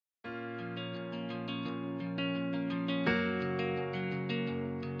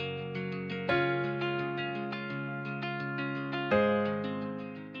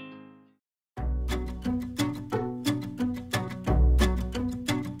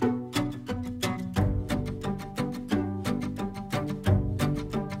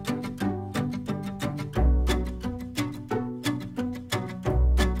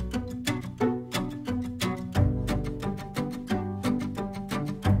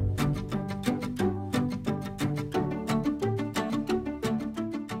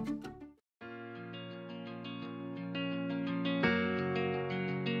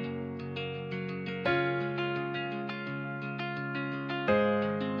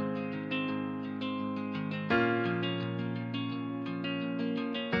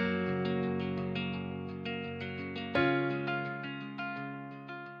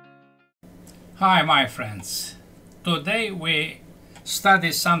Hi my friends, today we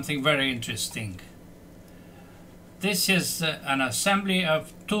study something very interesting. This is an assembly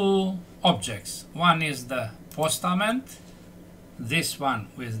of two objects. One is the postament, this one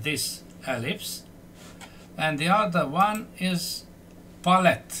with this ellipse, and the other one is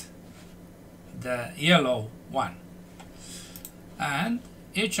palette, the yellow one. And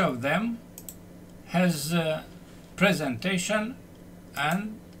each of them has presentation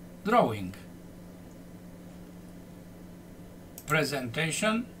and drawing.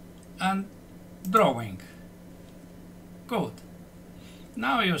 Presentation and drawing. Good.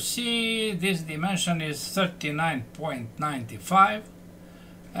 Now you see this dimension is 39.95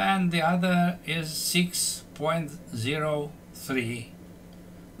 and the other is 6.03.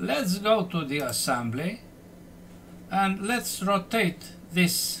 Let's go to the assembly and let's rotate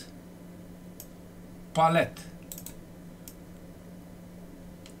this palette.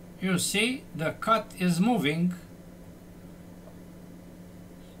 You see the cut is moving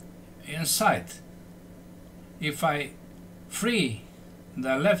inside. If I free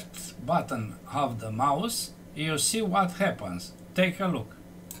the left button of the mouse, you see what happens. Take a look.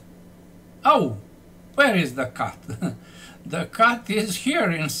 Oh, where is the cut? The cut is here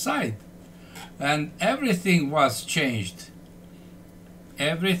inside, and everything was changed.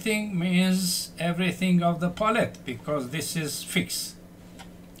 Everything means everything of the palette, because this is fixed.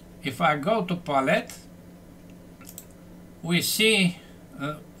 If I go to palette, we see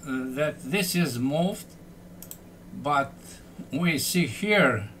that this is moved, but we see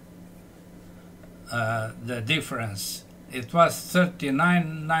here the difference. It was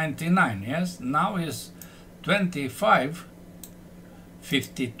 39.99, yes, now is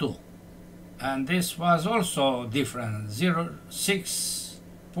 25.52, and this was also different,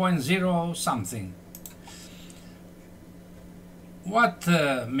 6.0 something. What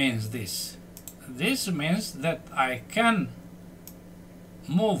means this? This means that I can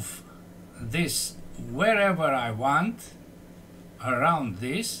move this wherever I want around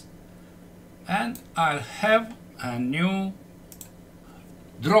this, and I'll have a new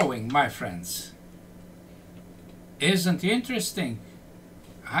drawing, my friends. Isn't it interesting?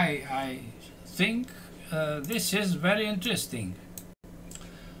 I think this is very interesting.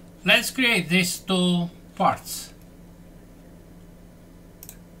 Let's create these two parts.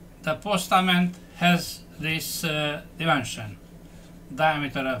 The postament has this dimension,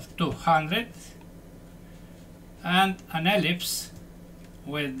 diameter of 200, and an ellipse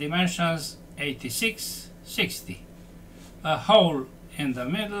with dimensions 86, 60. A hole in the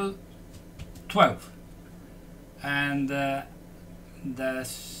middle, 12. And the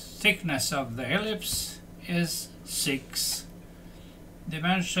thickness of the ellipse is 6.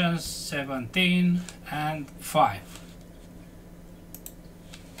 Dimensions 17 and 5.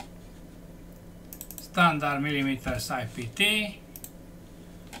 Standard millimeters IPT.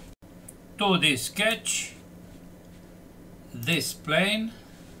 2D sketch. This plane,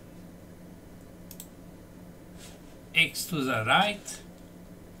 X to the right.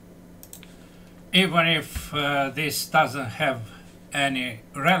 Even if this doesn't have any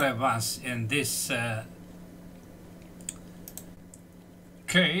relevance in this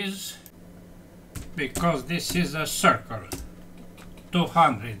case, because this is a circle,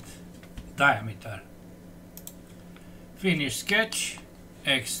 200 diameter. Finish sketch,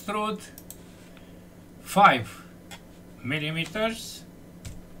 extrude, 5 millimeters.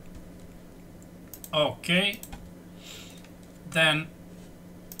 Okay, then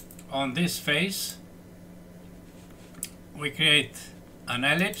on this face we create an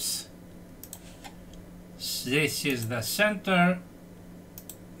ellipse. This is the center.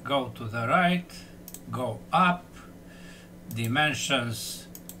 Go to the right, go up, dimensions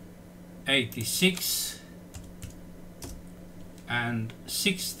 86 and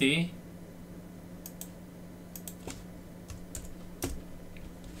 60.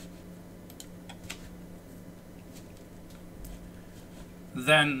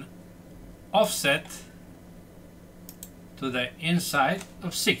 Then offset to the inside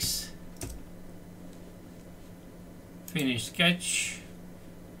of 6. Finish sketch,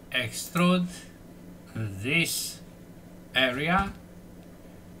 extrude this area.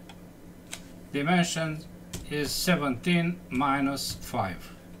 Dimension is 17 minus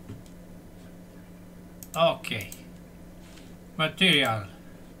 5. Okay. Material,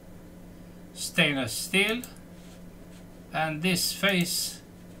 stainless steel, and this face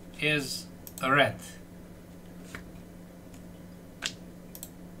is red.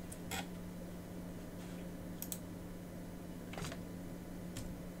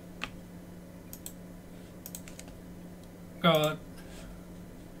 Good.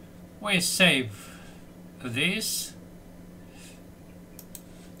 We save this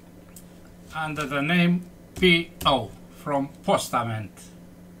under the name PO from postament.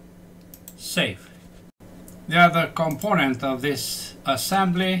 Save. The other component of this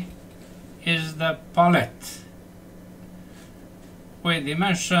assembly is the palette with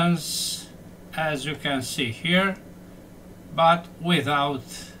dimensions as you can see here, but without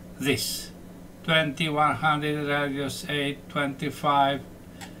this 20, 100, radius 8, 25,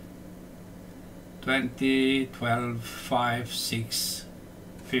 20, 12, 5, 6,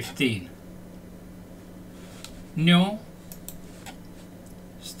 15. New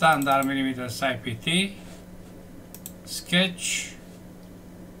standard millimeters IPT, sketch,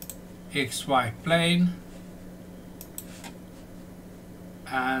 XY plane,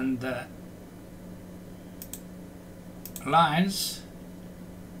 and lines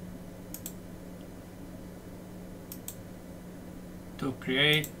to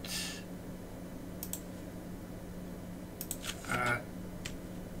create a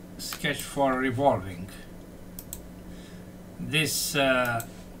sketch for revolving. This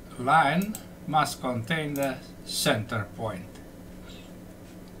line must contain the center point,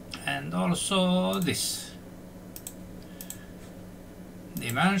 and also this.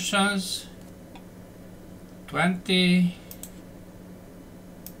 Dimensions 20,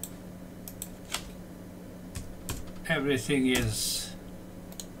 everything is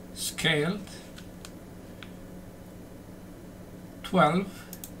scaled. 12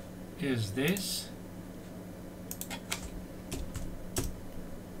 is this.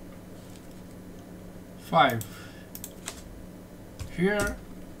 5 here,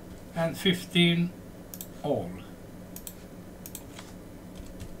 and 15 all.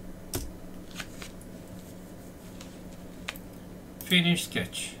 Finish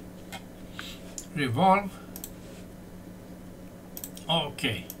sketch. Revolve.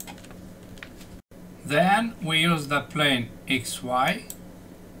 Okay. Then we use the plane XY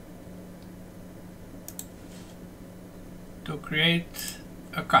to create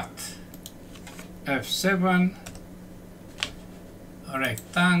a cut. F7, a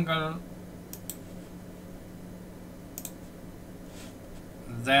rectangle,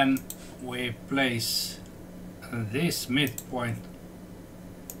 then we place this midpoint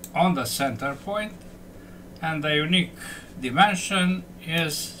on the center point, and the unique dimension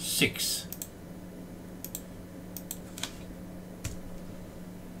is 6.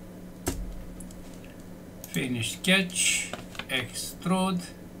 Finish sketch, extrude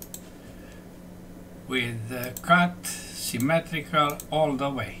with the cut symmetrical all the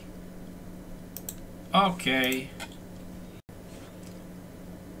way. Okay.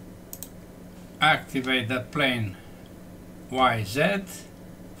 Activate the plane YZ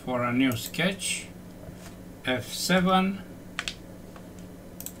for a new sketch. F7.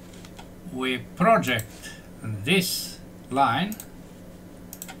 We project this line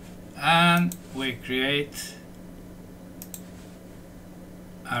and we create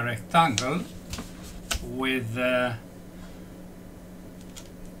a rectangle with the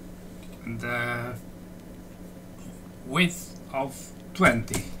width of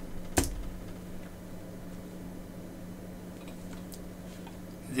 20.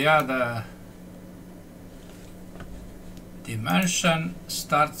 The other dimension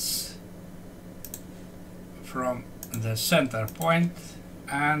starts from the center point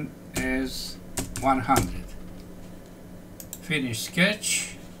and is 100. Finish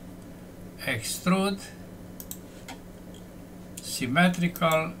sketch, extrude,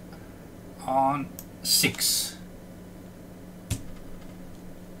 symmetrical on 6.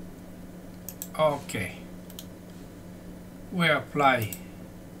 Okay. We apply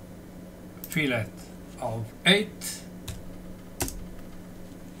fillet of 8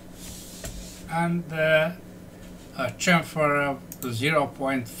 and a chamfer of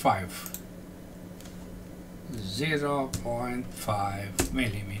 0.5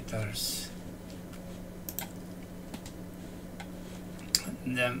 millimeters.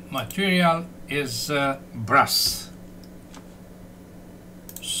 The material is brass,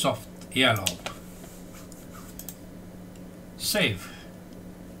 soft yellow. Save.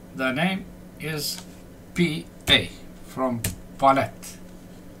 The name is PA from palette.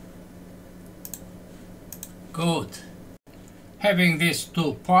 Good. Having these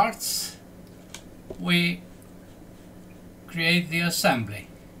two parts, we create the assembly.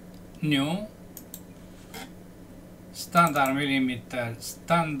 New standard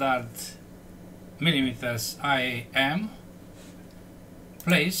millimeters IM,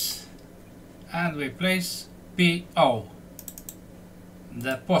 place, and we place PO,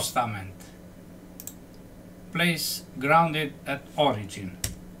 the postament. Place grounded at origin.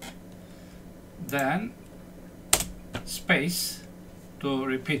 then space to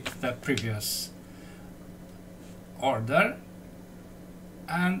repeat the previous order,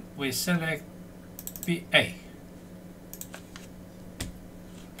 and we select PA.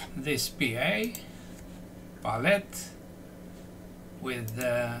 This PA palette with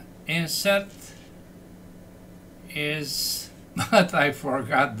the insert is, but I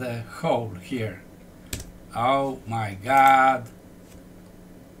forgot the hole here. Oh my god.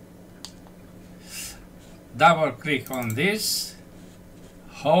 Double click on this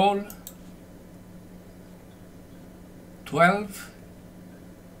hole, 12,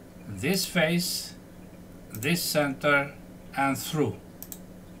 this face, this center, and through.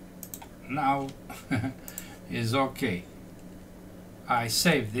 Now is okay. I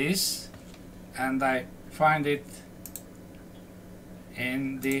save this and I find it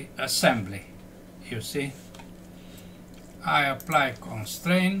in the assembly. You see, I apply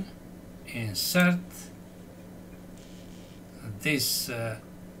constraint, insert this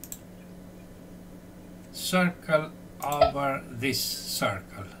circle over this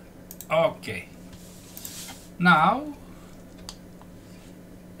circle. Okay, now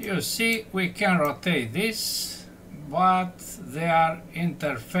you see we can rotate this, but they are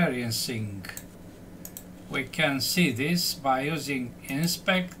interferencing. We can see this by using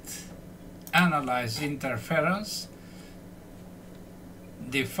inspect, analyze interference,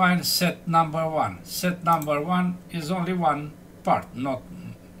 define set number 1. Set number 1 is only one part, not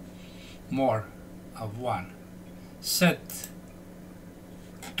more of one. Set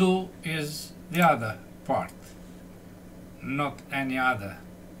 2 is the other part, not any other.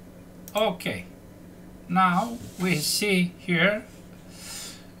 Okay, now we see here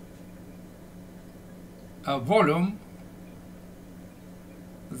a volume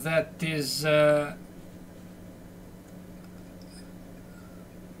that is the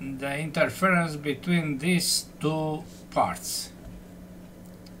interference between these two parts.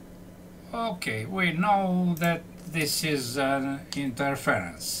 Okay, we know that this is an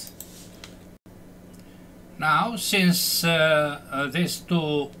interference. Now, since these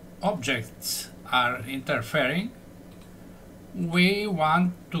two objects are interfering, we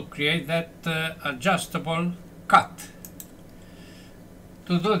want to create that adjustable cut.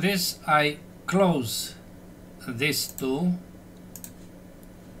 To do this, I close these two,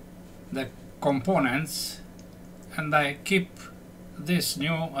 the components, and I keep this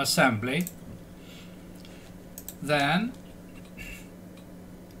new assembly. Then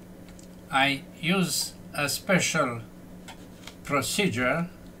I use a special procedure,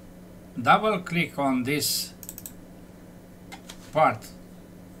 double click on this part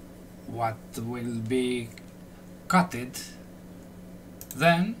what will be cutted,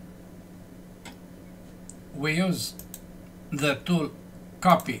 then we use the tool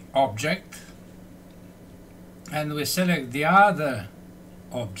copy object and we select the other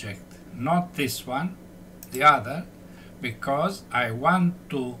object, not this one, the other, because I want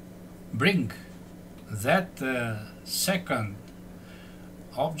to bring that second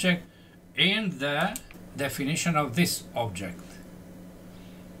object in the definition of this object.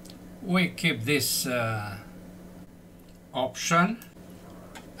 We keep this option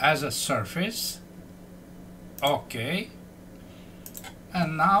as a surface. Okay,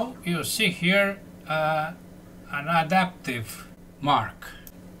 and now you see here an adaptive mark.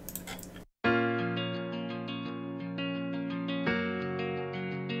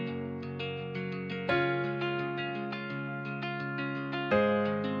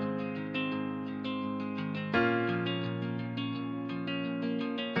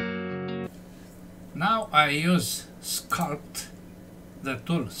 Now I use sculpt, the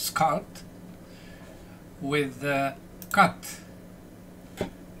tool sculpt, with the cut,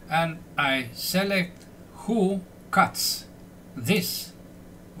 and I select who cuts. This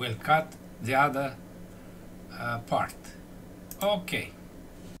will cut the other part. Okay.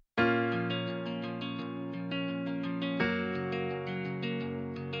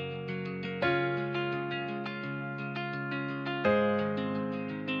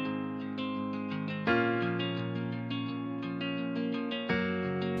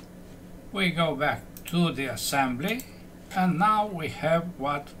 We go back to the assembly, and now we have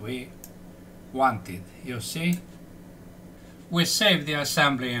what we wanted. You see, we save the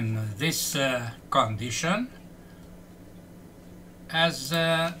assembly in this condition as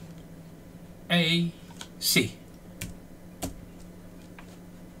AC.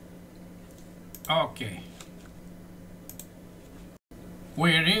 Okay.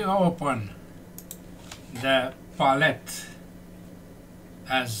 We reopen the palette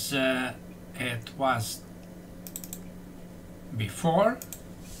as it was before,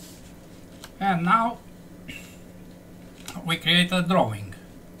 And now we create a drawing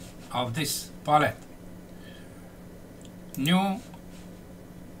of this palette. New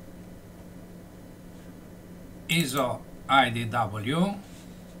ISO IDW,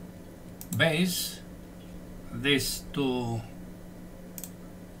 base, this to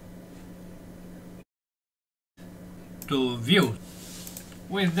view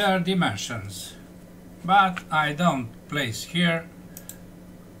with their dimensions, but I don't place here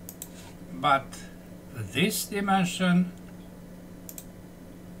but this dimension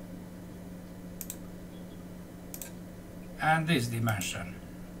and this dimension.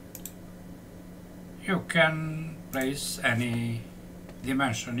 You can place any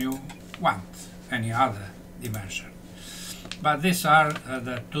dimension you want, any other dimension, but these are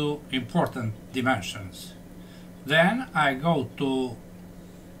the two important dimensions. Then I go to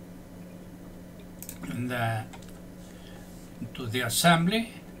the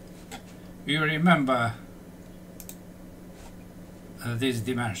assembly. You remember these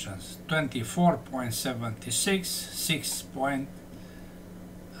dimensions: 24.76,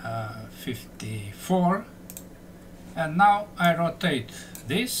 6.54, and now I rotate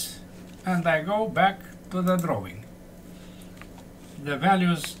this and I go back to the drawing. The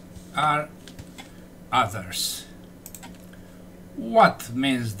values are others. What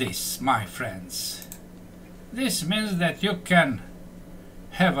means this, my friends? This means that you can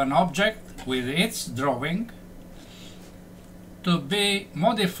have an object with its drawing to be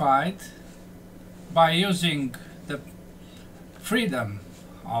modified by using the freedom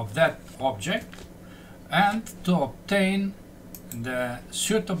of that object and to obtain the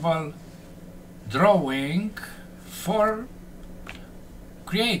suitable drawing for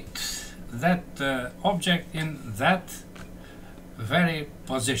create that object in that very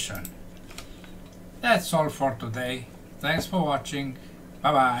position. That's all for today. Thanks for watching.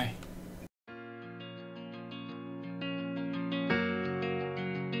 Bye bye.